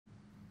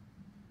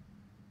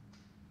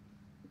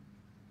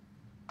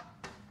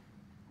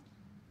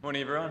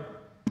Morning, everyone.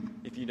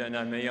 If you don't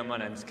know me, my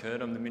name's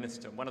Kurt. I'm the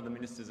minister, one of the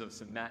ministers of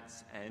St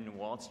Matt's and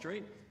Wild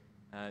Street.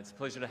 It's a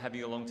pleasure to have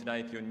you along today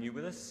if you're new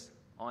with us.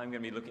 I'm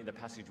going to be looking at the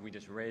passage we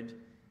just read.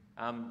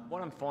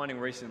 What I'm finding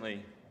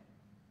recently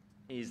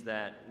is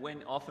that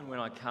when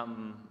I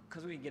come,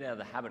 because we get out of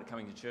the habit of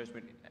coming to church,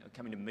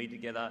 coming to meet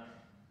together,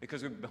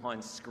 because we're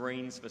behind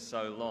screens for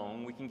so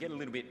long, we can get a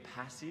little bit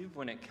passive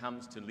when it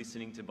comes to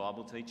listening to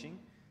Bible teaching,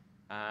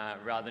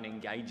 rather than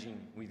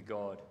engaging with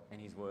God and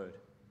His Word.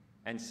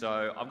 And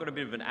so I've got a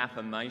bit of an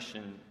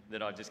affirmation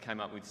that I just came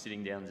up with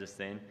sitting down just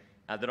then,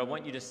 that I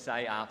want you to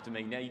say after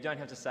me. Now, you don't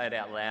have to say it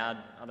out loud.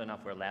 I don't know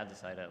if we're allowed to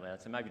say it out loud,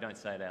 so maybe don't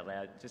say it out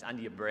loud, just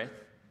under your breath,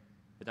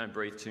 but don't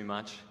breathe too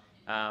much.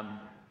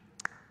 And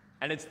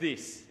it's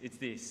this.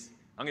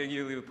 I'm going to give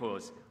you a little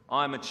pause.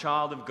 I'm a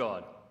child of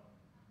God,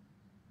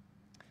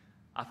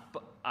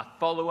 a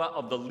follower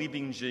of the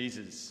living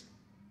Jesus,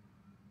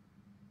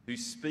 who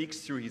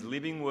speaks through His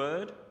living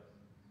word.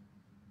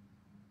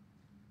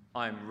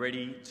 I am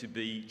ready to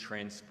be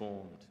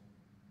transformed.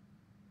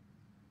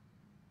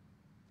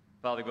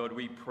 Father God,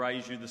 we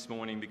praise you this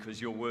morning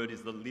because your word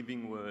is the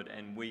living word,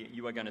 and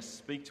you are going to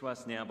speak to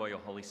us now by your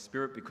Holy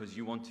Spirit because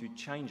you want to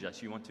change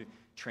us. You want to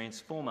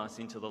transform us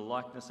into the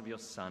likeness of your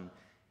Son.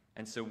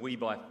 And so we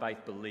by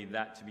faith believe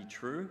that to be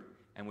true,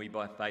 and we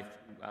by faith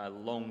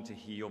long to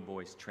hear your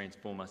voice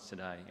transform us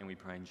today. And we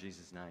pray in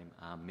Jesus' name.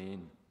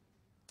 Amen.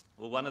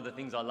 Well, one of the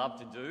things I love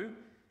to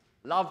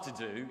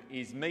do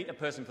is meet a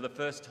person for the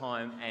first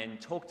time and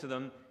talk to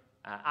them,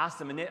 ask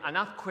them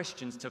enough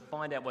questions to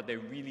find out what they're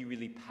really,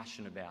 really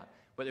passionate about,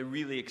 what they're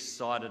really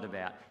excited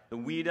about. The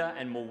weirder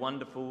and more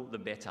wonderful, the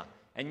better.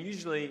 And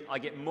usually I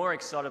get more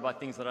excited by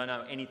things that I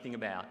know anything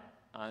about.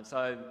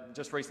 So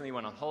just recently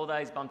went on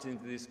holidays, bumped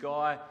into this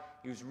guy.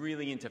 He was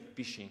really into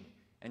fishing.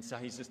 And so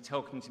he's just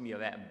talking to me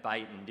about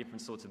bait and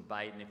different sorts of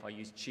bait. And if I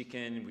use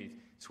chicken with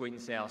sweet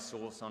and sour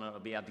sauce on it, I'll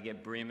be able to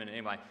get brim. And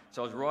anyway,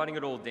 so I was writing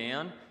it all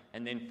down.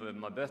 And then for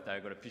my birthday, I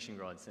got a fishing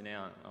rod. So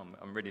now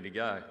I'm ready to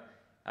go.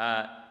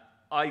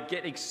 I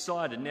get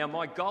excited. Now,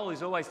 my goal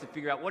is always to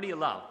figure out, what do you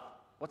love?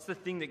 What's the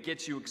thing that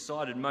gets you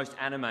excited, most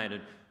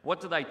animated?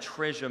 What do they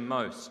treasure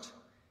most?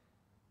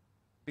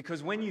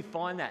 Because when you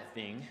find that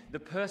thing, the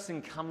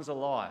person comes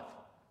alive.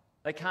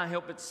 They can't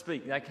help but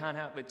speak. They can't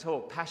help but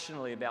talk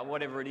passionately about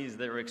whatever it is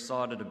they're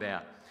excited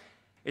about.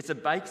 It's a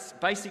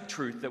basic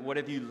truth that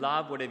whatever you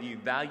love, whatever you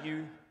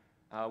value,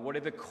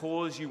 whatever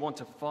cause you want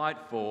to fight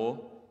for,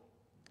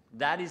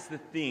 that is the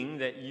thing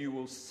that you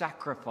will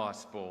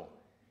sacrifice for.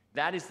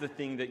 That is the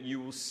thing that you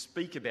will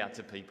speak about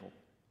to people,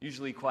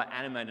 usually quite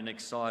animated and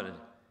excited.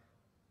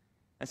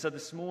 And so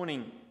this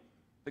morning,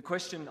 the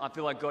question I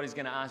feel like God is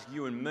going to ask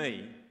you and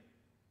me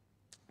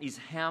is,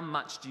 how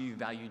much do you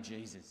value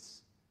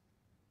Jesus?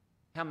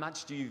 How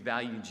much do you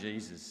value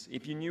Jesus?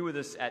 If you're new with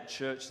us at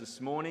church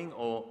this morning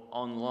or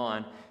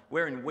online,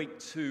 we're in week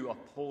 2 of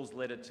Paul's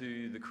letter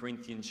to the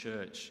Corinthian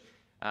church.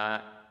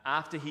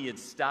 After he had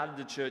started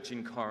the church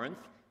in Corinth,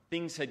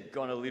 things had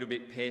gone a little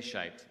bit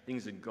pear-shaped.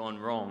 Things had gone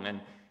wrong.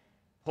 And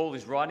Paul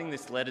is writing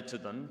this letter to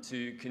them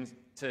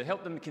to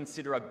help them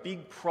consider a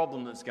big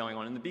problem that's going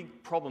on. And the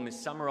big problem is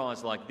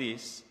summarised like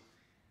this.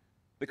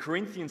 The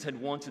Corinthians had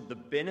wanted the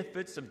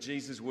benefits of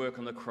Jesus' work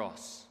on the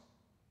cross.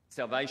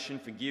 Salvation,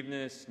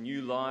 forgiveness,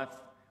 new life,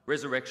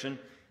 resurrection,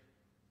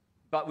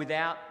 but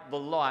without the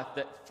life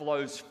that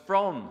flows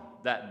from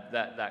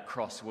that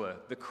cross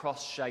work, the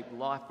cross-shaped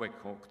life we're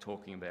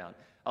talking about.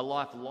 A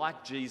life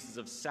like Jesus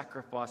of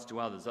sacrifice to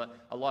others,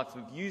 a life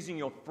of using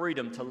your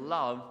freedom to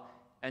love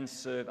and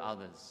serve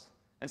others.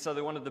 And so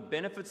they wanted the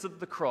benefits of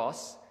the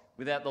cross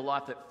without the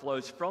life that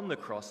flows from the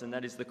cross, and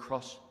that is the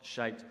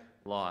cross-shaped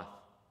life.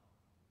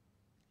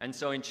 And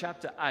so in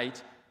chapter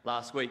 8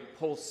 last week,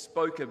 Paul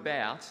spoke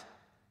about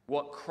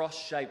what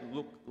cross-shaped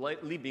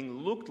living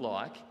looked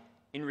like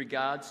in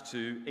regards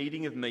to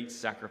eating of meat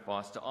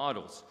sacrificed to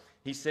idols.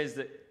 He says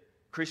that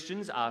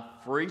Christians are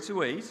free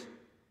to eat,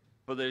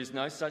 for there is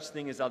no such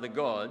thing as other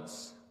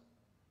gods,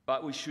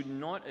 but we should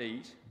not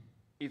eat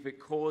if it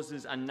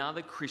causes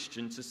another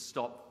Christian to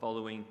stop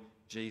following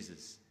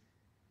Jesus.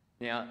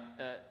 Now,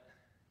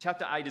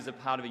 chapter 8 is a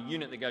part of a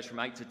unit that goes from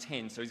 8 to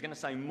 10, so he's going to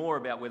say more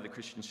about whether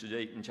Christians should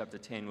eat in chapter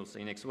 10, we'll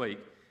see next week.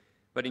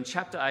 But in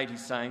chapter 8,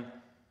 he's saying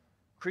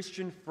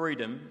Christian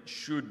freedom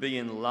should be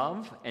in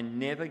love and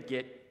never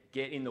get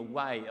in the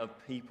way of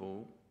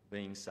people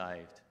being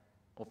saved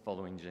or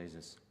following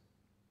Jesus.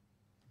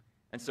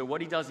 And so what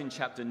he does in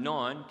chapter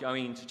 9,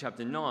 going into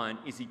chapter 9,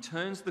 is he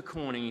turns the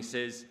corner and he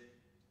says,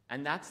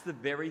 and that's the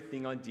very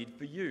thing I did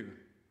for you.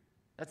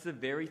 That's the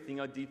very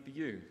thing I did for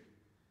you.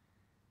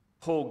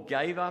 Paul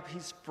gave up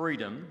his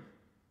freedom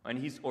and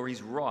his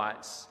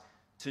rights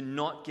to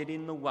not get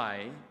in the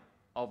way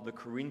of the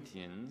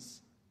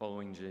Corinthians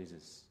following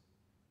Jesus.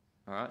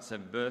 All right, so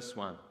verse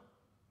 1.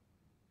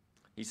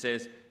 He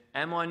says,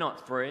 am I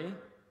not free?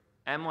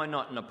 Am I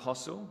not an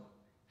apostle?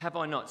 Have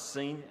I not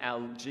seen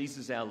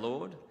Jesus our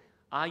Lord?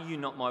 Are you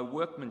not my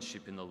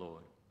workmanship in the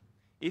Lord?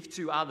 If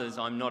to others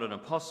I'm not an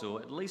apostle,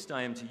 at least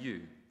I am to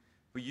you,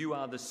 for you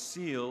are the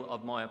seal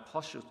of my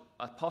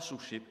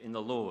apostleship in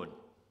the Lord.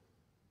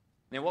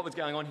 Now, what was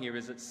going on here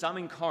is that some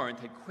in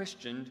Corinth had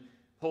questioned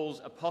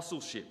Paul's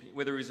apostleship,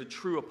 whether he was a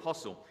true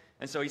apostle.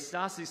 And so he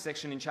starts this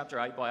section in chapter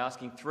 8 by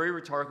asking 3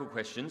 rhetorical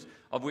questions,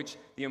 of which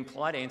the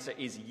implied answer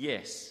is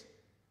yes.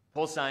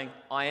 Paul's saying,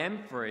 I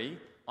am free,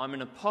 I'm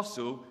an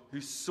apostle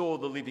who saw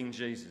the living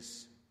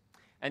Jesus.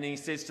 And then he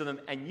says to them,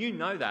 and you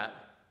know that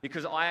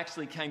because I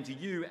actually came to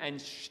you and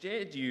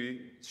shared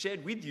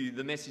with you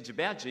the message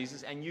about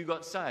Jesus, and you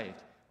got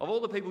saved. Of all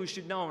the people who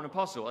should know I'm an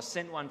apostle, I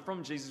sent one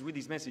from Jesus with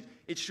his message.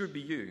 It should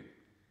be you.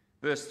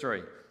 Verse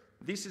 3,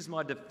 this is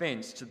my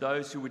defense to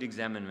those who would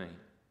examine me.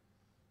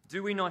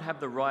 Do we not have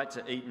the right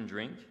to eat and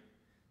drink?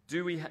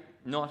 Do we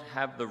not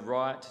have the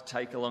right to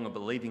take along a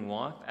believing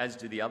wife, as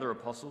do the other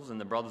apostles and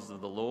the brothers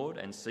of the Lord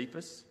and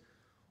Cephas?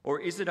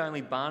 Or is it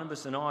only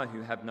Barnabas and I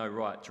who have no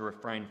right to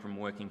refrain from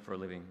working for a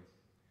living?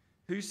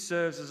 Who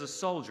serves as a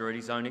soldier at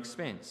his own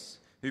expense?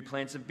 Who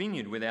plants a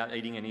vineyard without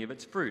eating any of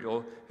its fruit?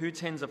 Or who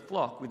tends a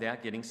flock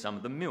without getting some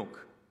of the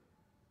milk?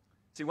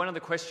 See, one of the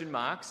question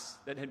marks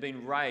that had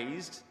been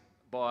raised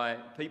by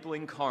people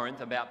in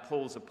Corinth about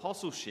Paul's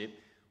apostleship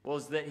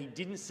was that he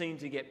didn't seem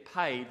to get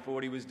paid for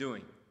what he was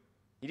doing.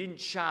 He didn't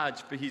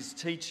charge for his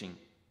teaching.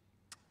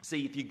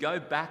 See, if you go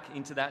back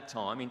into that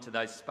time, into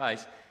those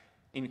space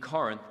in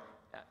Corinth,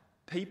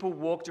 people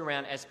walked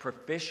around as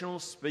professional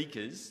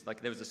speakers,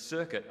 like there was a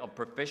circuit of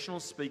professional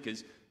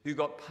speakers who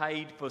got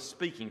paid for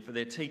speaking, for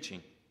their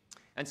teaching.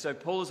 And so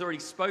Paul has already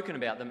spoken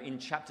about them in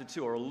chapter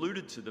 2, or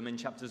alluded to them in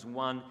chapters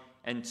 1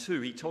 and 2.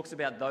 He talks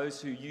about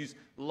those who use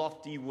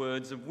lofty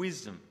words of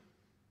wisdom.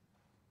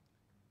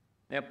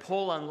 Now,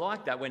 Paul,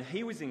 unlike that, when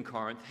he was in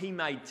Corinth, he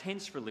made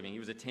tents for a living. He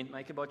was a tent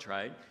maker by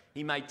trade.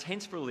 He made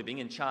tents for a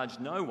living and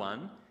charged no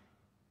one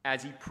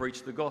as he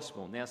preached the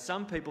gospel. Now,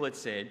 some people had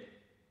said,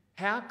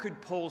 how could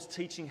Paul's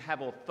teaching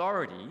have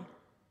authority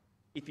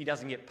if he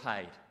doesn't get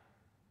paid?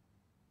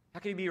 How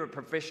can he be a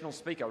professional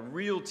speaker, a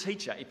real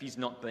teacher, if he's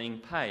not being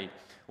paid?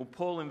 Well,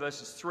 Paul in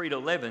verses 3 to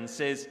 11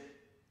 says,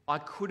 I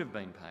could have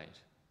been paid.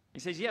 He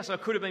says, yes, I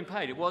could have been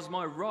paid. It was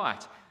my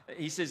right.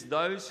 He says,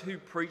 those who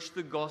preach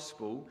the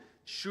gospel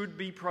should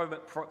be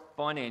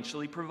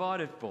financially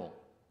provided for.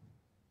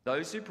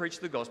 Those who preach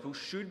the gospel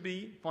should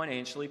be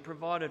financially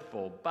provided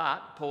for.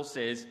 But, Paul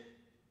says,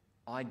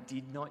 I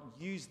did not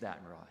use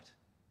that right.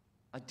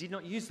 I did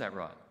not use that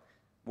right.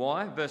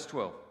 Why? Verse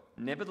 12.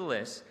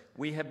 Nevertheless,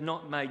 we have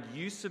not made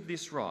use of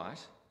this right,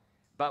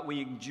 but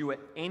we endure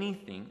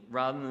anything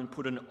rather than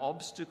put an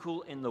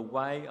obstacle in the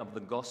way of the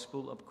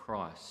gospel of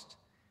Christ.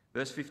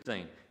 Verse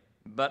 15.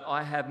 But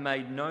I have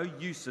made no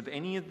use of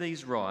any of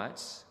these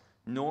rights,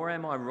 nor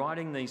am I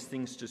writing these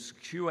things to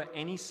secure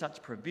any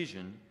such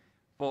provision,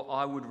 for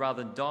I would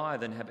rather die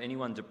than have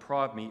anyone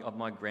deprive me of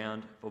my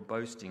ground for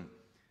boasting.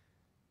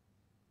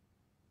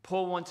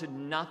 Paul wanted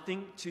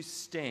nothing to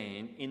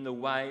stand in the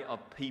way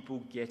of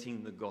people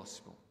getting the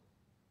gospel.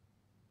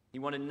 He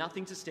wanted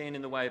nothing to stand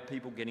in the way of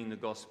people getting the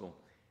gospel.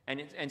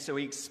 And so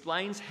he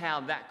explains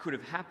how that could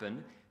have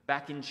happened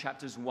back in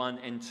chapters 1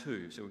 and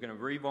 2. So we're going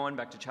to rewind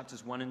back to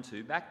chapters 1 and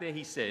 2. Back there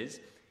he says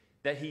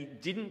that he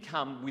didn't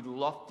come with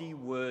lofty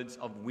words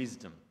of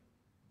wisdom.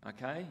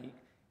 Okay?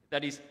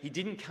 That is, he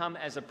didn't come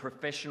as a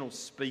professional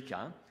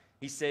speaker.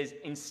 He says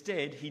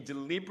instead he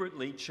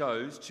deliberately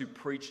chose to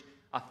preach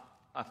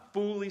a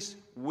foolish,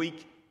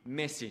 weak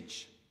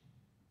message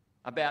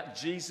about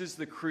Jesus,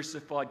 the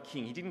crucified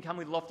King. He didn't come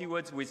with lofty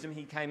words of wisdom.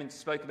 He came and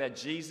spoke about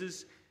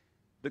Jesus,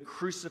 the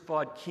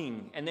crucified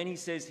King. And then he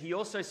says he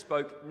also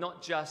spoke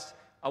not just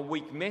a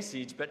weak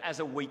message, but as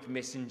a weak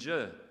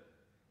messenger.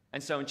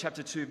 And so in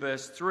chapter 2,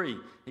 verse 3,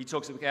 he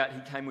talks about he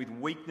came with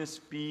weakness,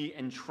 fear,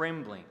 and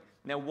trembling.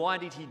 Now, why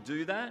did he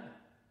do that?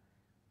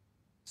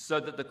 So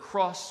that the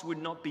cross would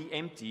not be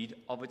emptied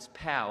of its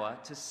power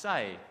to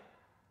save.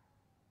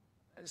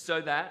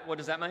 So that, what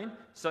does that mean?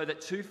 So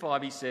that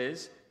 2:5 he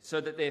says, so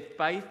that their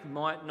faith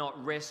might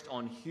not rest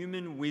on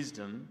human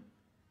wisdom,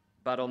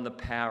 but on the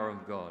power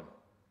of God.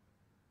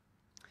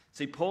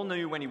 See, Paul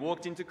knew when he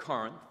walked into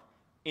Corinth,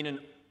 in a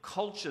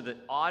culture that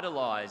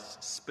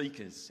idolized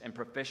speakers and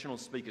professional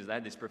speakers, they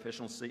had this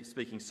professional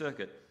speaking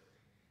circuit,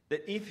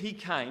 that if he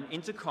came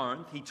into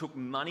Corinth, he took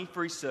money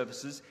for his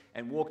services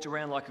and walked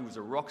around like he was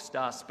a rock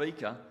star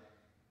speaker,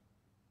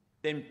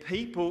 then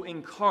people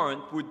in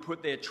Corinth would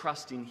put their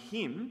trust in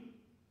him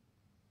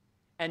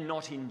and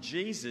not in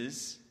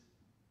Jesus,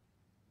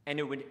 and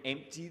it would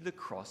empty the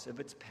cross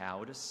of its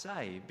power to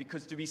save.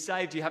 Because to be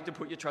saved, you have to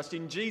put your trust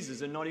in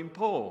Jesus and not in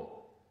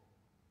Paul.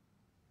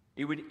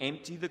 It would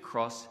empty the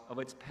cross of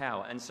its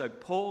power. And so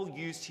Paul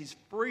used his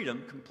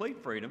freedom,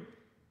 complete freedom,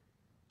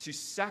 to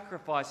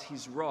sacrifice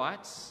his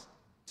rights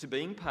to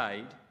being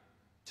paid,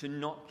 to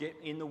not get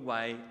in the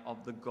way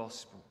of the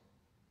gospel,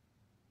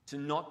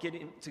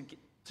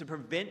 to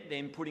prevent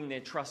them putting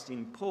their trust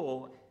in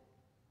Paul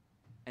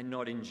and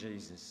not in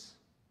Jesus.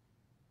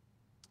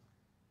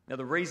 Now,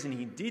 the reason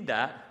he did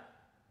that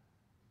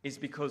is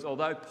because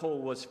although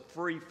Paul was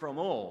free from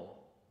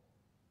all,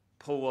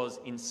 Paul was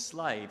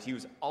enslaved. He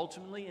was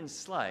ultimately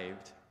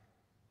enslaved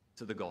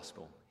to the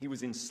gospel. He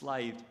was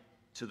enslaved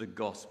to the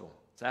gospel.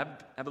 So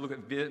have a look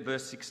at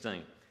verse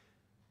 16.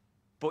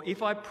 For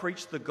if I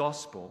preach the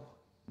gospel,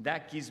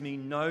 that gives me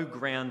no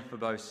ground for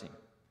boasting.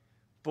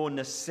 For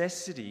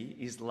necessity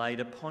is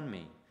laid upon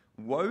me.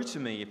 Woe to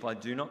me if I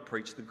do not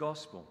preach the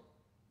gospel.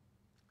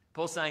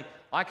 Paul's saying,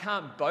 I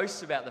can't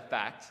boast about the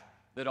fact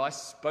that I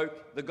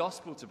spoke the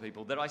gospel to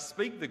people, that I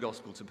speak the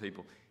gospel to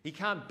people. He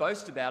can't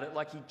boast about it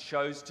like he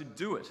chose to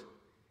do it.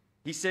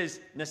 He says,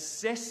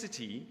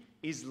 necessity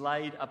is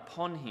laid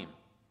upon him.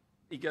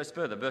 He goes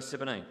further, verse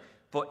 17.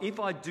 For if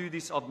I do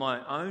this of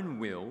my own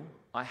will,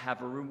 I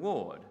have a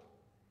reward.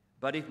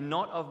 But if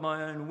not of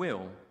my own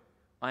will,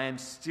 I am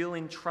still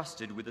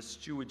entrusted with a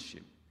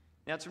stewardship.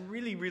 Now, it's a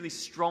really, really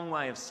strong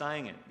way of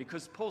saying it,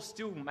 because Paul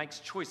still makes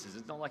choices.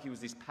 It's not like he was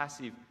this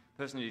passive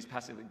person who's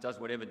passive that does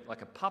whatever,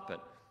 like a puppet.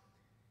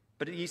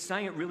 But he's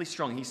saying it really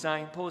strong.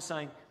 Paul is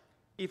saying,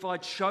 if I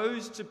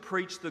chose to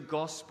preach the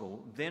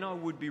gospel, then I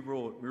would be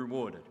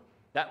rewarded.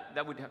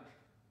 That would have.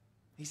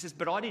 He says,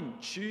 but I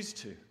didn't choose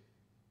to.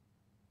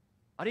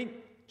 I didn't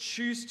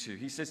choose to.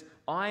 He says,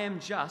 I am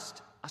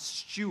just a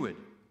steward.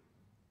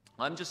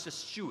 I'm just a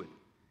steward.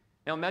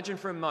 Now imagine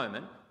for a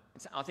moment,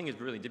 I think it's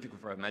really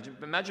difficult for us to imagine,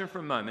 but imagine for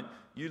a moment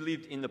you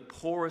lived in the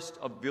poorest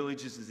of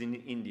villages in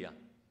India.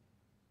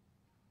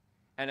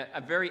 And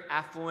a very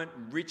affluent,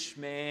 rich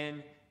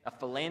man, a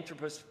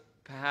philanthropist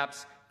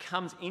perhaps,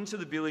 comes into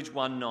the village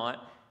one night,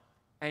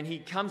 and he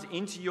comes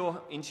into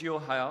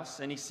your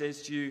house and he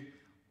says to you,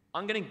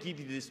 I'm going to give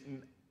you this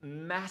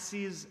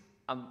massive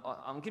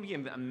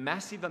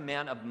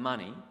amount of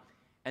money,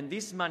 and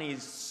this money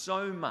is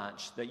so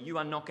much that you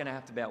are not going to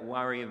have to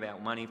worry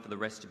about money for the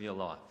rest of your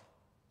life.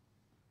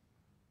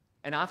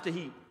 And after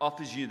he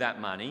offers you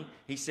that money,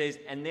 he says,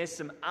 and there's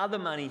some other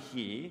money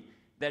here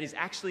that is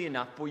actually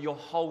enough for your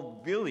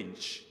whole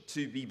village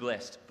to be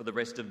blessed for the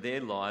rest of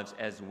their lives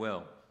as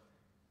well.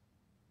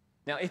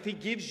 Now, if he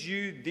gives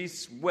you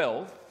this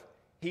wealth,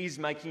 he's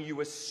making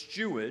you a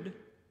steward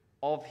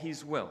of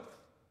his wealth.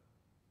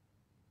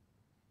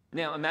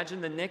 Now,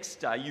 imagine the next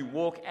day you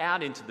walk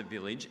out into the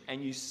village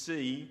and you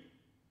see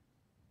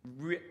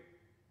really,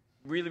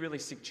 really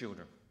sick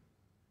children.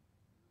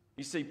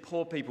 You see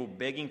poor people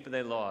begging for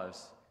their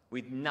lives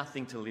with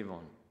nothing to live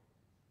on.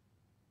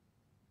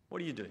 What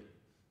do you do?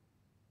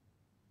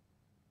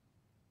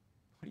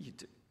 What do you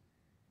do?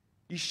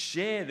 You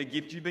share the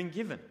gift you've been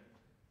given.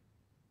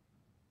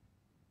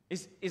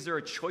 Is there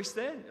a choice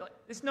there?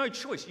 There's no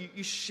choice.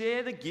 You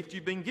share the gift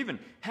you've been given.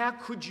 How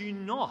could you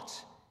not?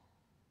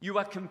 You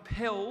are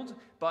compelled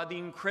by the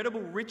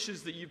incredible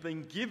riches that you've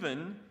been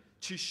given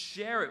to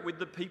share it with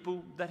the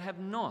people that have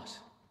not.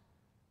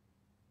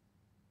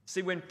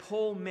 See, when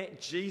Paul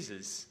met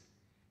Jesus,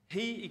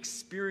 he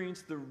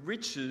experienced the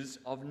riches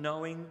of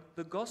knowing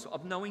the gospel,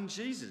 of knowing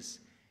Jesus.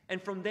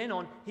 And from then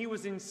on, he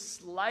was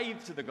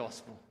enslaved to the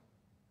gospel.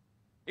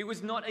 It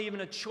was not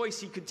even a choice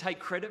he could take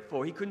credit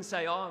for. He couldn't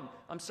say, oh,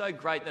 I'm so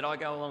great that I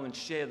go along and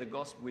share the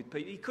gospel with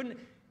people. He couldn't.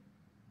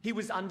 He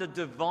was under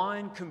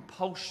divine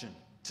compulsion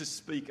to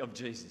speak of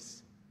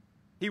Jesus.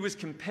 He was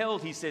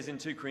compelled, he says in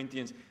 2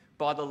 Corinthians,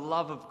 by the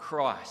love of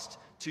Christ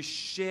to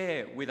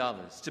share with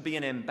others, to be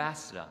an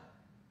ambassador.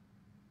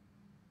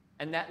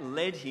 And that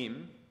led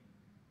him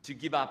to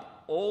give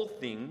up all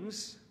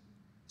things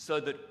so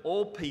that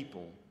all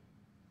people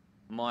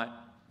might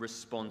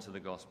respond to the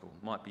gospel,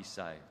 might be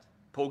saved.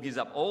 Paul gives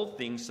up all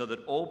things so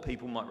that all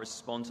people might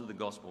respond to the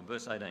gospel.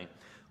 Verse 18,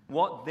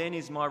 what then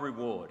is my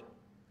reward?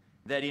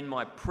 That in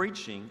my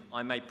preaching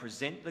I may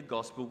present the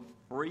gospel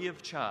free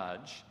of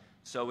charge,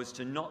 so as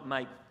to not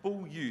make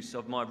full use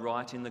of my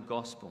right in the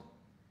gospel.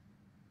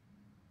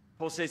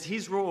 Paul says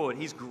his reward,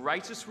 his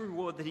greatest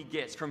reward that he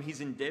gets from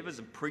his endeavours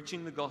of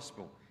preaching the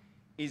gospel,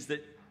 is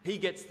that he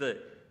gets the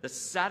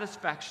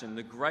satisfaction,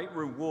 the great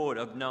reward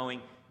of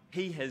knowing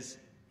he has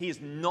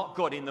not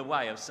got in the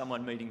way of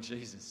someone meeting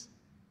Jesus.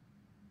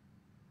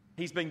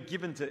 He's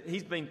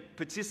been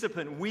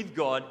participant with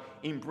God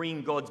in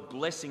bringing God's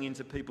blessing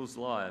into people's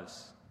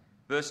lives.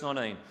 Verse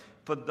 19,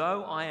 for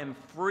though I am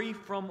free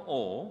from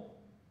all,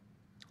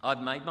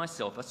 I've made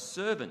myself a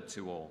servant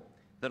to all,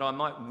 that I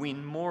might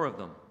win more of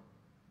them.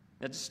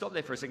 Now just stop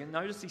there for a second.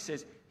 Notice he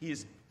says he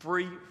is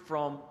free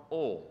from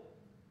all.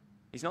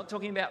 He's not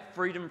talking about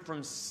freedom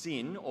from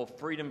sin or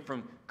freedom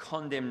from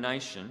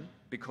condemnation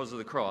because of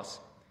the cross.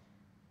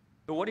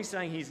 But what he's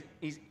saying,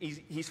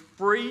 he's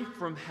free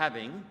from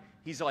having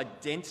his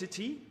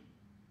identity,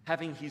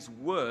 having his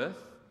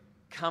worth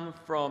come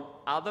from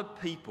other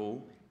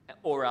people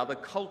or other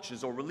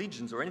cultures or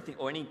religions or anything,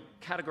 or any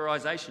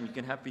categorization you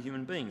can have for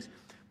human beings.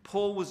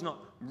 Paul was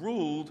not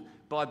ruled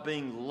by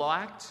being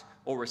liked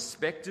or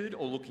respected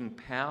or looking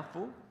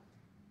powerful.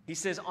 He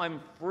says,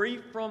 I'm free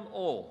from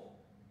all.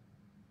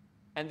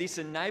 And this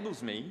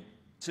enables me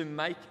to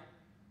make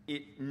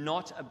it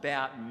not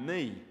about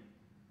me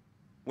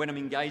when I'm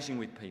engaging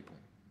with people,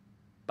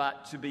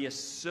 but to be a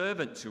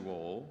servant to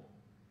all,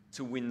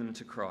 to win them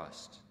to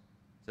Christ.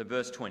 So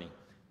verse 20,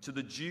 to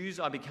the Jews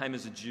I became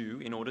as a Jew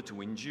in order to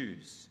win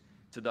Jews.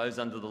 To those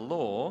under the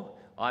law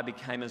I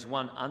became as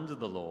one under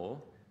the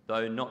law,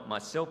 though not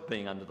myself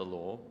being under the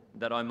law,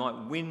 that I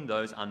might win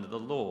those under the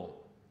law.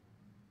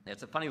 Now,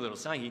 it's a funny little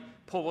saying here.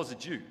 Paul was a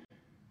Jew.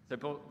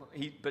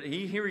 But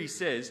here he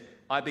says,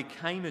 I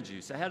became a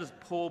Jew. So how does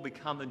Paul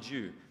become a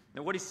Jew?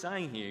 Now what he's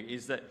saying here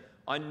is that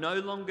I no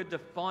longer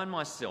define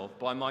myself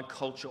by my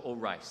culture or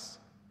race.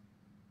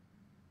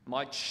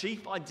 My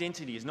chief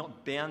identity is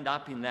not bound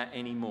up in that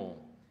anymore.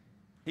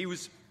 He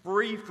was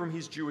free from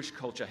his Jewish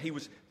culture. He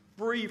was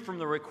free from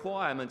the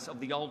requirements of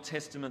the Old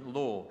Testament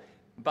law.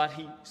 But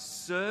he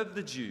served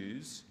the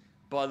Jews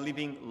by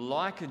living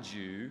like a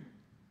Jew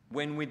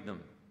when with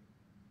them,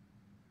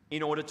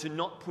 in order to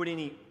not put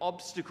any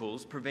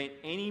obstacles, prevent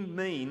any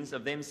means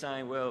of them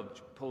saying, well,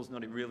 Paul's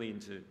not really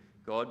into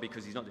God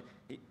because he's not...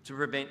 To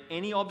prevent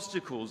any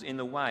obstacles in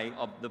the way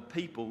of the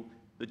people,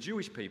 the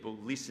Jewish people,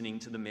 listening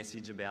to the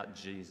message about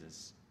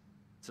Jesus.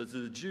 So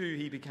to the Jew,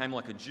 he became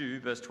like a Jew,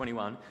 verse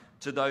 21.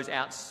 To those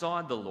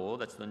outside the law,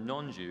 that's the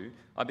non-Jew,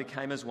 I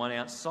became as one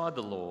outside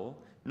the law,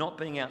 not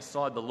being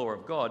outside the law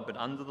of God, but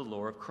under the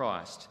law of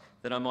Christ,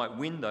 that I might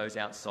win those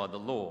outside the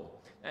law.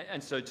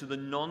 And so to the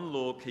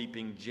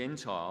non-law-keeping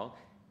Gentile,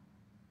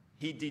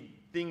 he did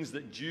things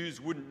that Jews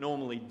wouldn't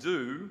normally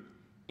do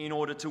in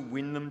order to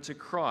win them to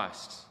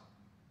Christ.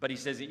 But he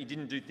says that he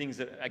didn't do things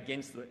that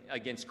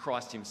against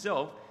Christ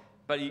himself,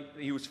 but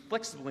he was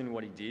flexible in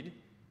what he did,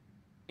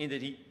 in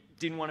that he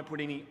didn't want to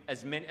put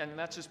as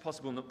much as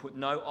possible, and put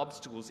no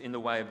obstacles in the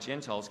way of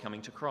Gentiles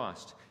coming to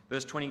Christ.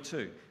 Verse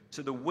 22,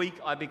 to the weak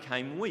I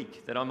became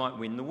weak, that I might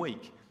win the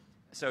weak.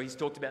 So he's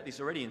talked about this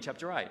already in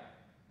chapter 8.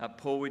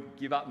 Paul would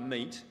give up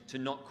meat to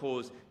not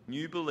cause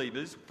new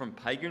believers from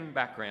pagan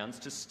backgrounds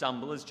to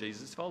stumble as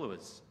Jesus'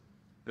 followers.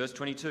 Verse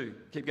 22,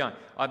 keep going.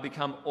 I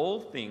become all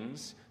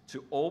things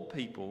to all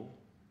people,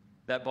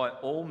 that by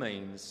all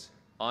means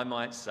I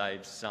might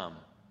save some.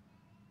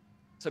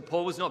 So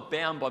Paul was not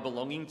bound by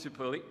belonging to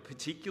a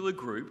particular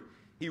group.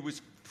 He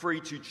was free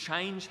to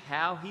change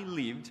how he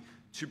lived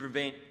to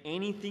prevent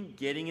anything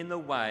getting in the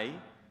way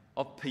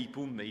of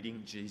people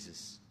meeting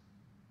Jesus.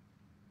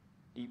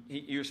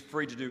 He was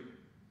free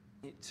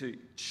to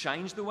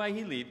change the way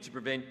he lived to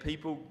prevent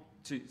people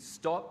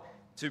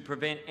to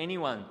prevent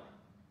anyone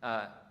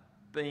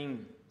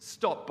being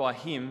stopped by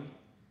him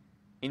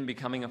in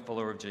becoming a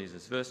follower of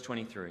Jesus. Verse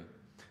 23,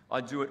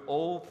 I do it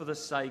all for the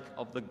sake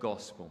of the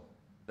gospel,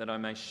 that I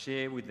may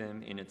share with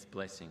them in its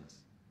blessings.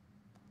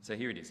 So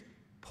here it is.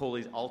 Paul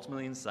is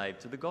ultimately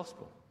enslaved to the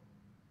gospel.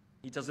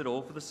 He does it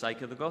all for the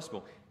sake of the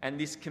gospel. And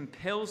this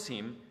compels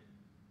him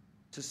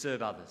to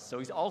serve others. So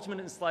his ultimate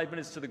enslavement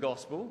is to the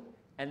gospel,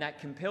 and that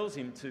compels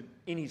him to,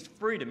 in his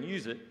freedom,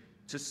 use it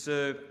to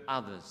serve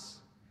others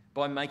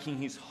by making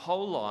his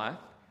whole life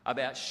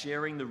about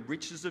sharing the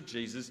riches of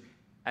Jesus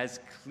as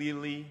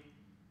clearly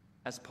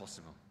as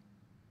possible.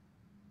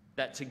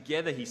 That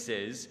together, he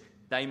says,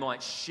 they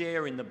might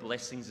share in the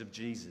blessings of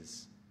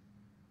Jesus.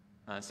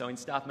 So in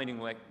staff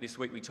meeting this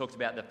week, we talked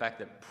about the fact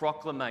that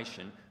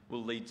proclamation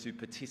will lead to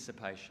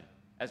participation.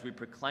 As we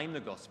proclaim the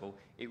gospel,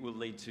 it will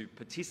lead to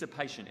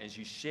participation as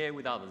you share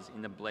with others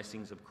in the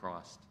blessings of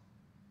Christ.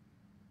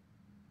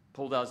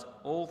 Paul does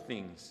all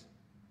things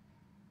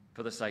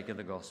for the sake of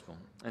the gospel.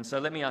 And so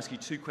let me ask you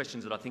two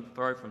questions that I think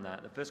flow from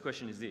that. The first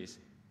question is this: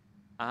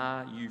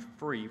 are you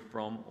free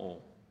from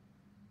all?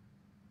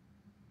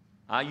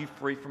 Are you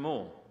free from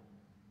all?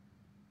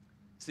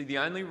 See, the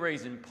only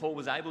reason Paul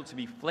was able to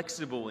be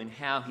flexible in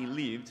how he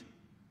lived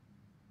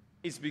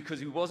is because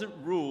he wasn't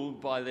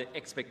ruled by the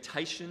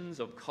expectations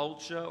of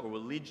culture or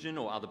religion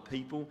or other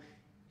people.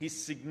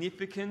 His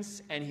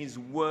significance and his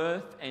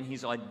worth and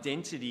his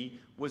identity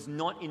was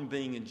not in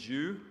being a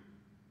Jew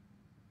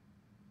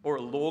or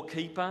a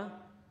lawkeeper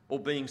or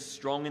being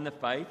strong in the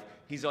faith.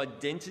 His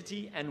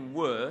identity and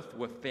worth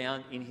were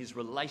found in his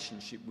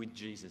relationship with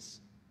Jesus.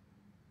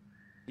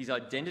 His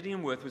identity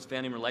and worth was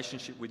found in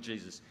relationship with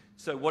Jesus.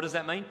 So what does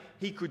that mean?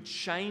 He could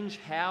change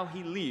how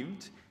he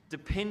lived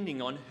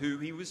depending on who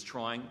he was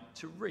trying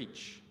to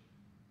reach.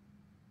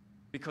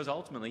 Because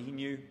ultimately he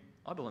knew,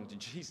 I belong to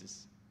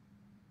Jesus.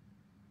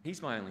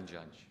 He's my only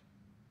judge.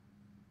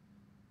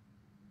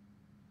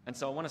 And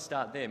so I want to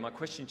start there. My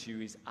question to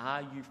you is,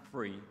 are you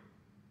free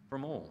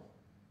from all?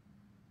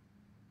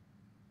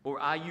 Or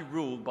are you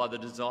ruled by the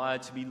desire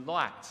to be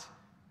liked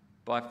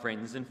by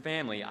friends and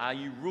family? Are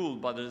you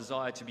ruled by the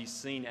desire to be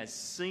seen as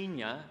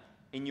senior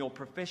in your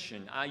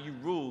profession? Are you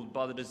ruled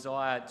by the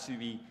desire to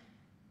be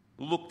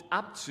looked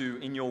up to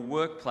in your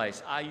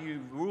workplace? Are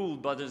you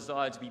ruled by the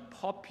desire to be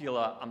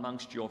popular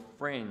amongst your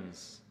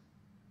friends?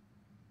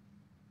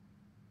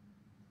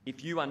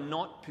 If you are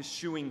not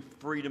pursuing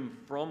freedom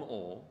from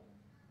all,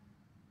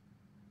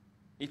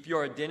 if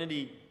your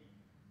identity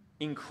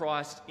in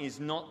Christ is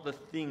not the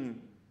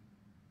thing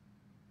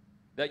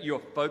that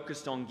you're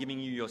focused on giving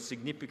you your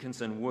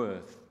significance and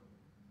worth,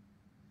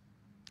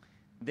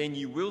 then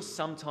you will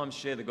sometimes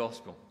share the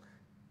gospel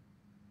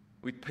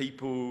with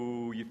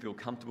people you feel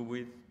comfortable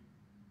with,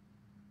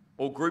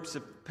 or groups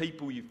of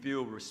people you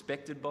feel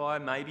respected by.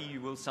 Maybe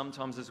you will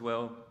sometimes as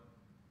well.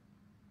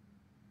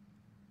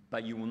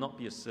 But you will not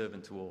be a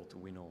servant to all to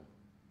win all.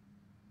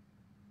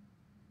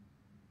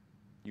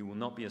 You will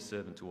not be a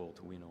servant to all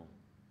to win all.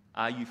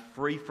 Are you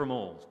free from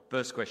all?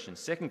 First question.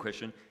 Second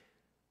question,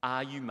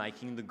 are you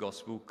making the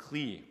gospel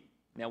clear?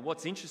 Now,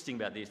 what's interesting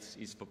about this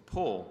is for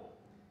Paul,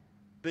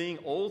 being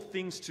all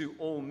things to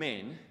all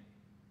men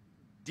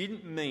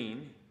didn't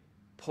mean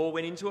Paul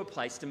went into a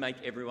place to make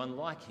everyone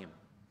like him.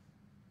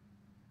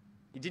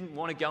 He didn't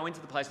want to go into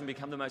the place and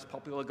become the most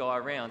popular guy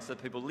around so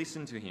that people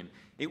listened to him.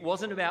 It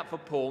wasn't about, for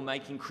Paul,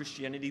 making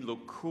Christianity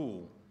look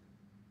cool.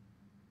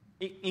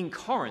 In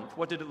Corinth,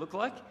 what did it look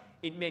like?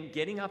 It meant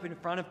getting up in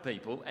front of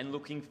people and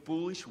looking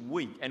foolish,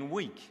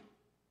 weak.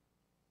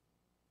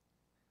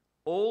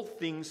 All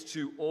things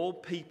to all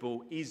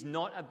people is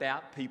not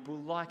about people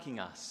liking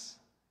us.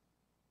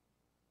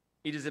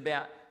 It is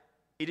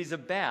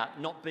about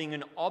not being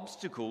an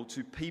obstacle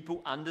to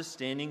people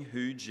understanding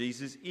who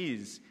Jesus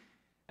is.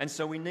 And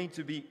so we need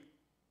to be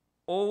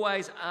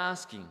always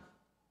asking,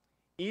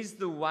 is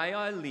the way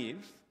I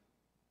live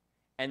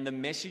and the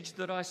message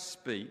that I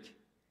speak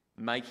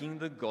making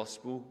the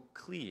gospel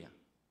clear?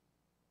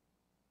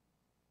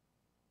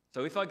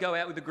 So if I go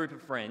out with a group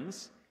of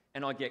friends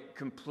and I get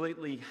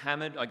completely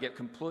hammered, I get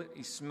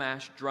completely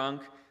smashed,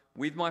 drunk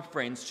with my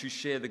friends to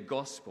share the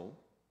gospel,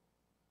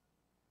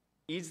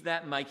 is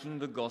that making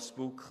the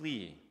gospel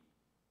clear?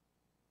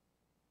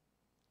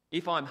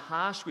 If I'm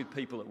harsh with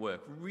people at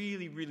work,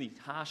 really, really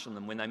harsh on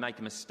them when they make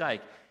a mistake,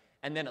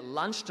 and then at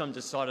lunchtime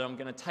decided I'm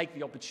going to take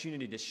the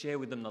opportunity to share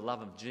with them the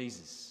love of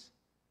Jesus,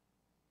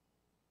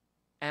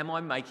 am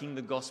I making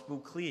the gospel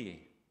clear?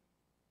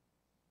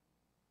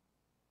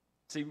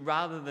 See,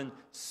 rather than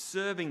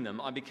serving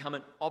them, I become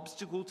an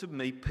obstacle to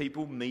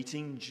people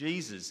meeting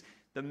Jesus.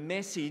 The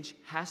message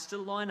has to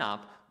line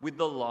up with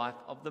the life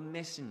of the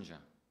messenger.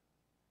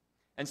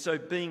 And so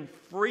being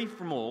free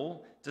from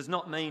all does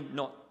not mean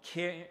not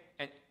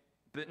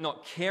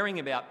caring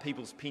about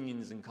people's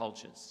opinions and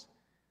cultures.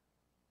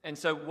 And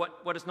so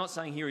what it's not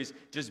saying here is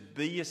just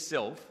be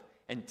yourself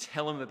and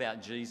tell them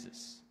about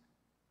Jesus.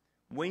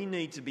 We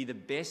need to be the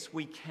best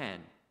we can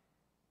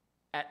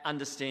at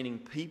understanding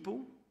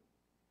people,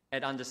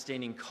 at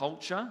understanding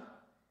culture,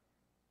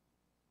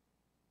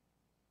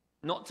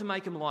 not to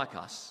make them like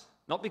us,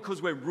 not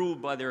because we're ruled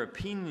by their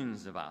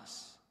opinions of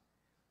us,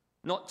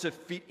 not to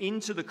fit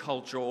into the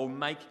culture or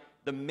make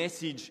the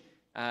message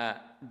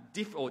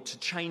or to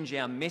change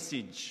our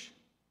message,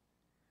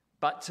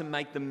 but to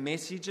make the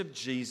message of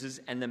Jesus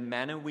and the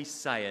manner we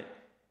say it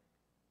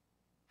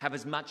have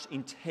as much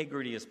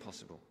integrity as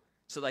possible,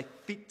 so they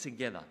fit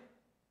together,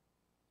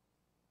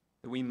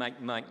 that we make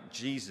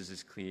Jesus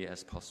as clear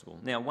as possible.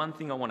 Now, one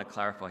thing I want to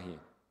clarify here.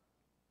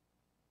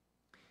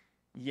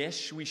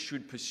 Yes, we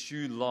should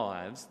pursue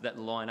lives that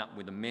line up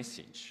with a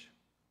message,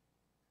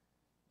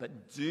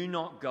 but do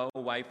not go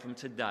away from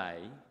today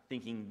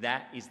thinking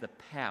that is the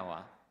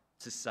power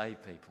to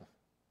save people.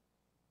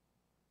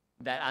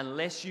 That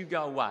unless you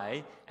go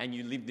away and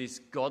you live this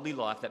godly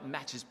life that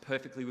matches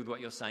perfectly with what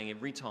you're saying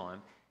every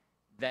time,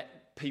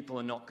 that people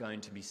are not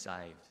going to be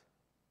saved.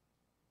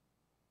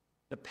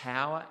 The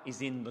power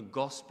is in the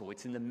gospel.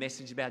 It's in the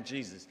message about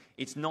Jesus.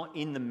 It's not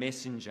in the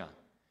messenger.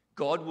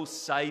 God will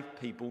save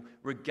people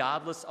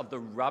regardless of the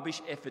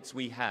rubbish efforts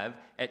we have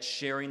at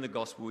sharing the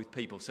gospel with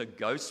people. So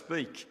go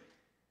speak.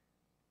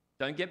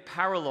 Don't get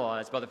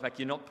paralysed by the fact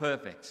you're not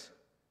perfect.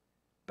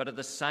 But at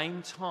the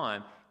same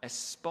time,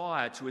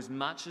 aspire to, as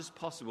much as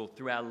possible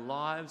through our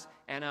lives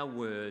and our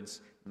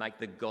words, make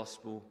the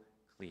gospel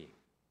clear.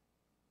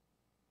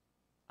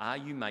 Are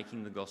you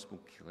making the gospel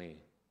clear?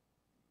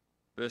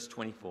 Verse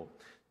 24.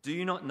 Do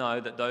you not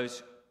know that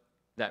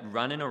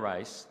in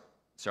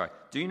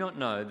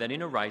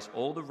a race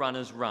all the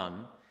runners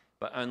run,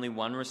 but only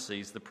one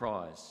receives the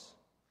prize?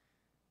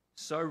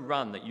 So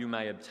run that you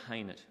may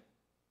obtain it.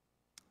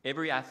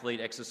 Every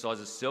athlete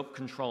exercises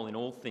self-control in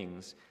all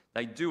things.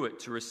 They do it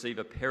to receive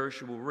a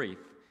perishable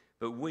wreath,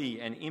 but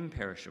we an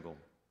imperishable.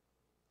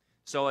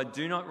 So I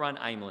do not run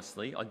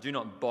aimlessly. I do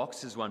not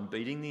box as one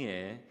beating the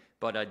air,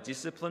 but I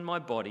discipline my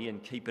body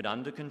and keep it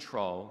under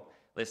control,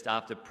 lest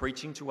after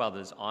preaching to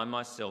others, I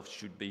myself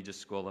should be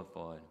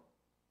disqualified.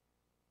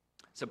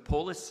 So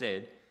Paul has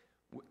said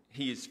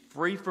he is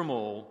free from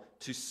all,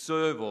 to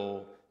serve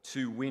all,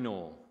 to win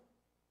all.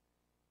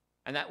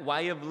 And that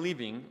way of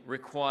living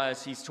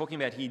requires, he's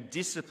talking about here,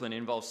 discipline. It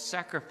involves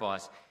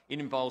sacrifice. It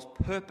involves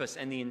purpose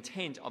and the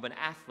intent of an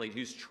athlete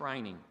who's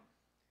training.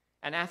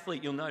 An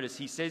athlete, you'll notice,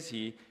 he says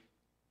here,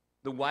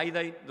 the way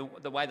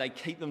they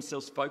keep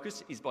themselves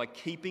focused is by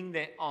keeping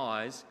their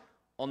eyes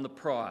on the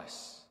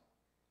prize.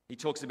 He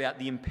talks about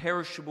the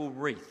imperishable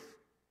wreath,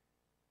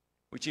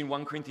 which in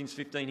 1 Corinthians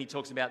 15 he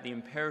talks about the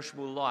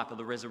imperishable life of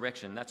the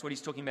resurrection. That's what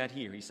he's talking about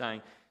here. He's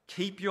saying,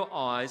 keep your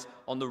eyes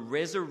on the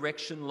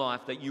resurrection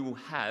life that you will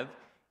have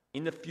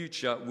in the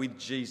future with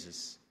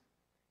Jesus.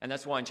 And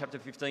that's why in chapter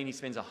 15 he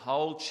spends a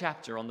whole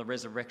chapter on the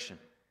resurrection.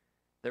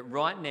 That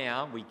right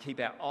now we keep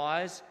our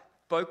eyes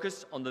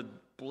focused on the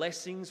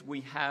blessings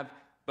we have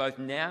both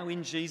now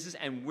in Jesus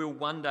and will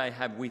one day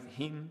have with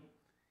him.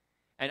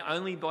 And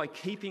only by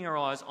keeping our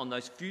eyes on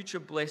those future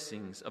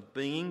blessings of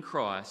being in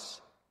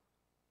Christ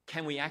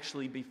can we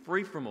actually be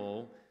free from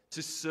all,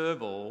 to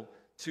serve all,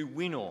 to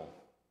win all.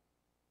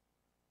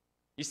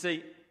 You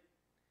see,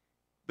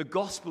 the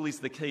gospel is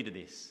the key to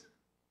this.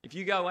 If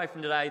you go away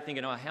from today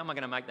thinking, oh, how am I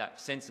going to make that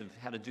sense of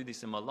how to do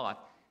this in my life?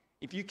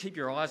 If you keep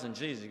your eyes on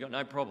Jesus, you've got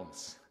no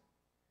problems.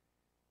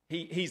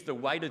 He's the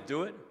way to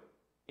do it.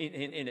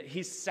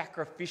 His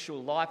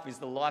sacrificial life is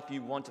the life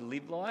you want to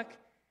live like.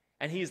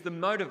 And he is the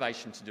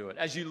motivation to do it.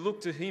 As you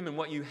look to him and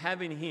what you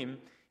have in him,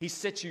 he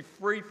sets you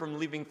free from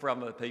living for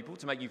other people,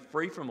 to make you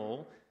free from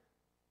all,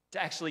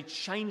 to actually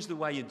change the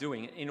way you're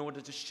doing it in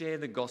order to share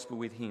the gospel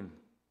with him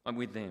and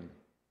with them.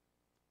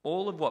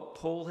 All of what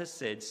Paul has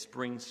said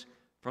springs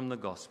from the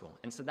gospel.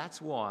 And so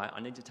that's why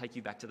I need to take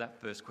you back to that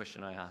first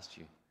question I asked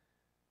you.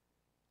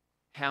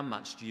 How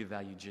much do you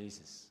value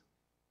Jesus?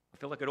 I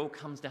feel like it all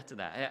comes down to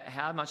that.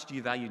 How much do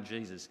you value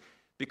Jesus?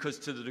 Because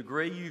to the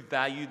degree you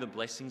value the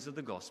blessings of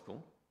the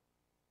gospel,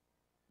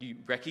 you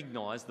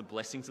recognize the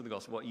blessings of the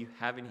gospel, what you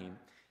have in him,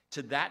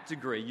 to that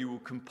degree you will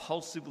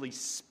compulsively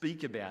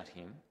speak about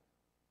him.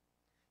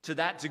 To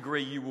that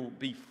degree you will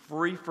be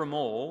free from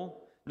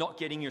all, not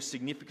getting your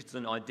significance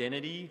and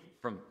identity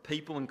from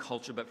people and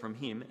culture, but from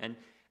him.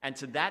 And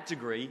to that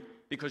degree,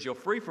 because you're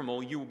free from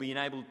all, you will be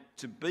able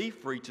to be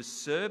free to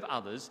serve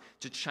others,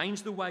 to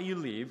change the way you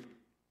live,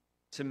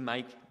 to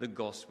make the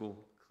gospel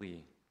clear.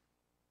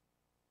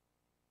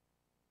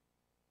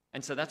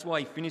 And so that's why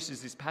he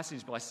finishes this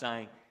passage by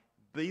saying,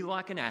 be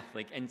like an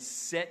athlete and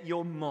set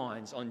your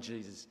minds on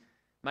Jesus.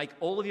 Make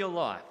all of your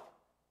life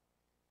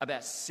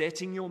about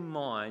setting your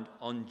mind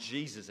on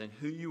Jesus and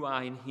who you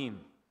are in him.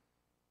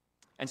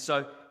 And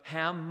so,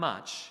 how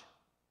much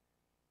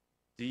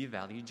do you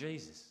value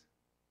Jesus?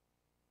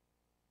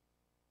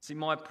 See,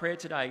 my prayer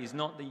today is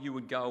not that you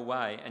would go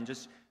away and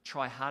just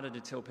try harder to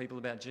tell people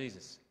about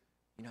Jesus.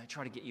 You know,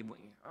 try to get you,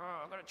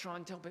 I've got to try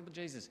and tell people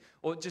Jesus.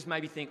 Or just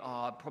maybe think,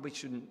 I probably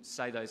shouldn't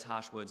say those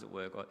harsh words at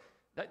work.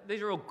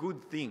 These are all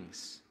good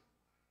things.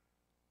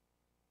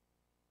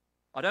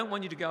 I don't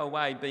want you to go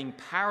away being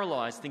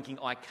paralyzed, thinking,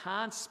 I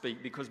can't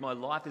speak because my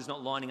life is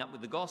not lining up with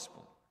the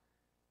gospel.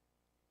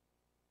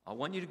 I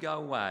want you to go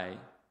away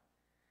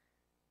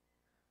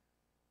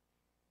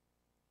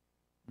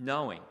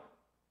knowing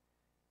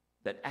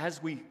that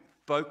as we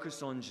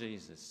focus on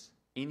Jesus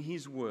in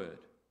his word,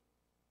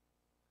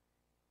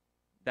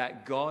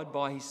 that God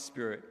by his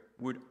Spirit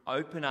would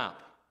open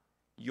up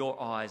your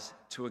eyes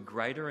to a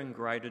greater and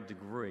greater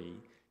degree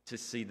to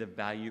see the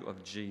value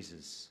of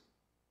Jesus.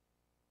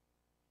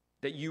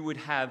 That you would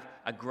have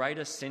a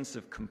greater sense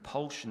of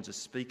compulsion to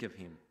speak of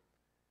him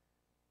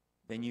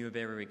than you have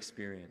ever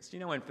experienced. You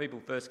know, when people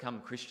first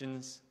become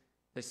Christians,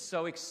 they're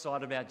so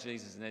excited about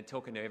Jesus and they're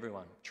talking to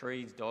everyone,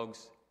 trees,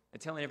 dogs, they're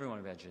telling everyone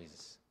about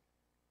Jesus.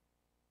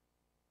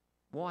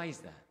 Why is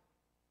that?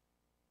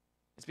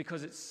 It's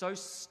because it's so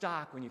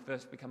stark when you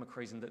first become a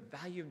Christian, the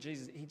value of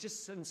Jesus, he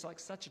just seems like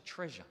such a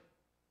treasure.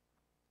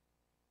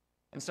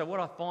 And so what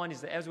I find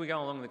is that as we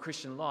go along in the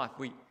Christian life,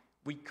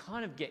 we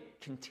kind of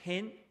get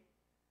content.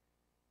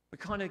 We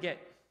kind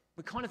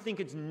of think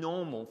it's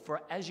normal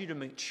for as you to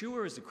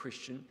mature as a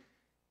Christian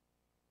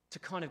to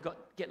kind of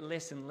get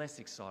less and less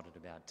excited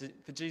about it,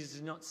 for Jesus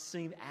to not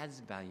seem as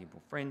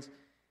valuable. Friends,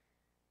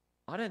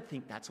 I don't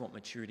think that's what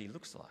maturity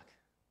looks like.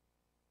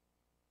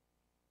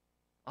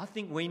 I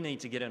think we need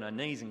to get on our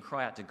knees and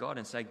cry out to God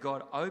and say,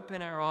 God,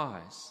 open our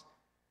eyes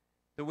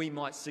that we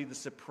might see the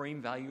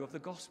supreme value of the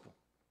gospel.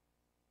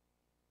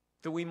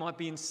 That we might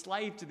be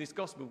enslaved to this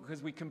gospel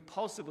because we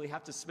compulsively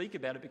have to speak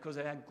about it because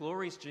of how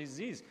glorious Jesus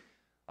is.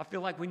 I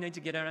feel like we need to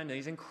get on our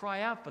knees and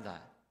cry out for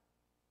that.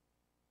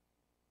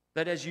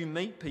 That as you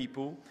meet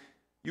people,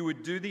 you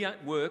would do the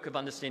work of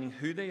understanding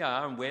who they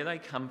are and where they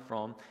come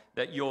from,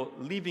 that your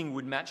living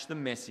would match the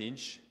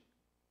message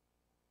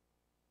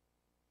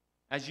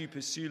as you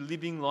pursue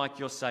living like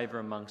your Saviour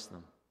amongst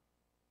them.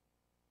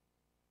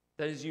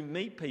 That as you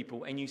meet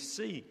people and you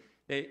see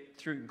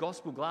through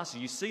gospel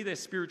glasses, you see their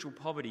spiritual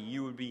poverty,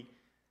 you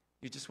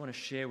just want to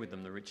share with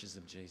them the riches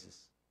of Jesus.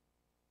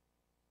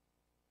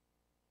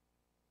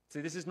 See,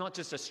 this is not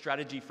just a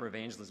strategy for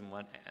evangelism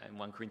in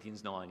 1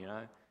 Corinthians 9, you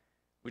know.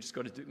 We just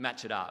got to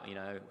match it up, you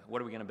know.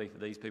 What are we going to be for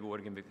these people? What are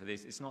we going to be for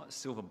this? It's not a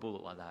silver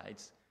bullet like that.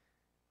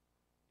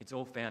 It's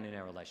all found in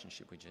our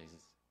relationship with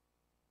Jesus.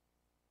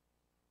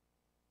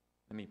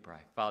 Let me pray.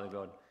 Father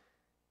God,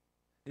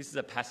 this is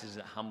a passage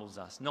that humbles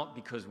us, not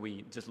because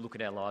we just look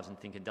at our lives and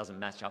think it doesn't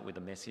match up with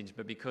the message,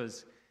 but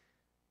because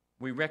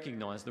we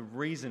recognise the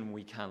reason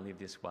we can't live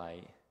this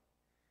way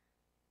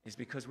is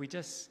because we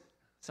just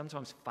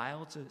sometimes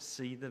fail to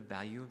see the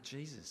value of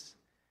Jesus.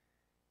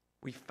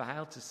 We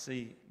fail to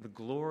see the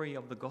glory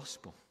of the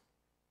gospel.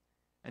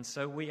 And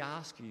so we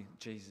ask you,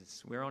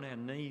 Jesus, we're on our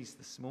knees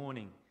this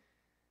morning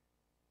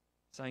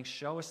saying,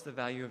 show us the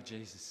value of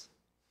Jesus.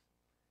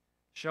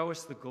 Show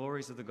us the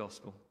glories of the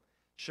gospel.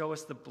 Show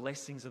us the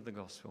blessings of the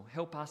gospel.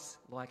 Help us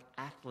like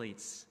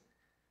athletes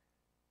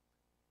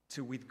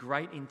to, with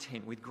great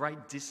intent, with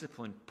great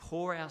discipline,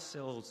 pour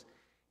ourselves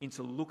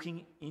into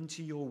looking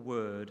into your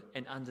word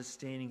and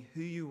understanding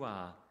who you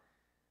are,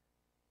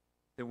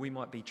 that we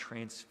might be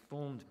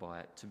transformed by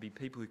it, to be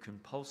people who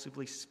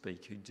compulsively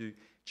speak, who do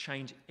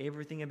change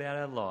everything about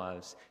our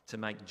lives to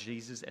make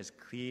Jesus as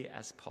clear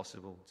as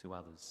possible to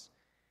others.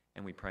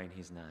 And we pray in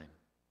his name.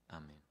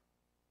 Amen.